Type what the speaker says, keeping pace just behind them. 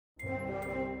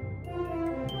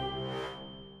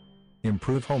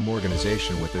Improve home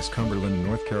organization with this Cumberland,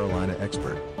 North Carolina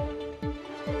expert.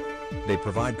 They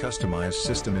provide customized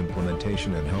system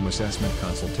implementation and home assessment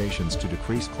consultations to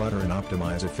decrease clutter and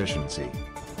optimize efficiency.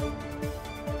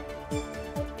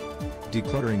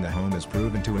 Decluttering the home is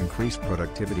proven to increase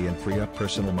productivity and free up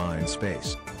personal mind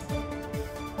space.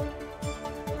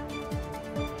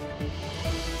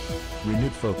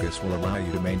 Renewed focus will allow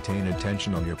you to maintain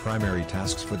attention on your primary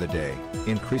tasks for the day,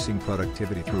 increasing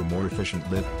productivity through more efficient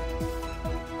living.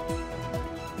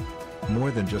 More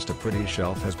Than Just a Pretty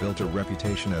Shelf has built a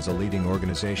reputation as a leading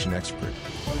organization expert.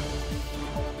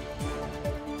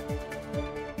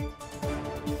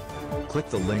 Click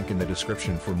the link in the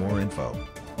description for more info.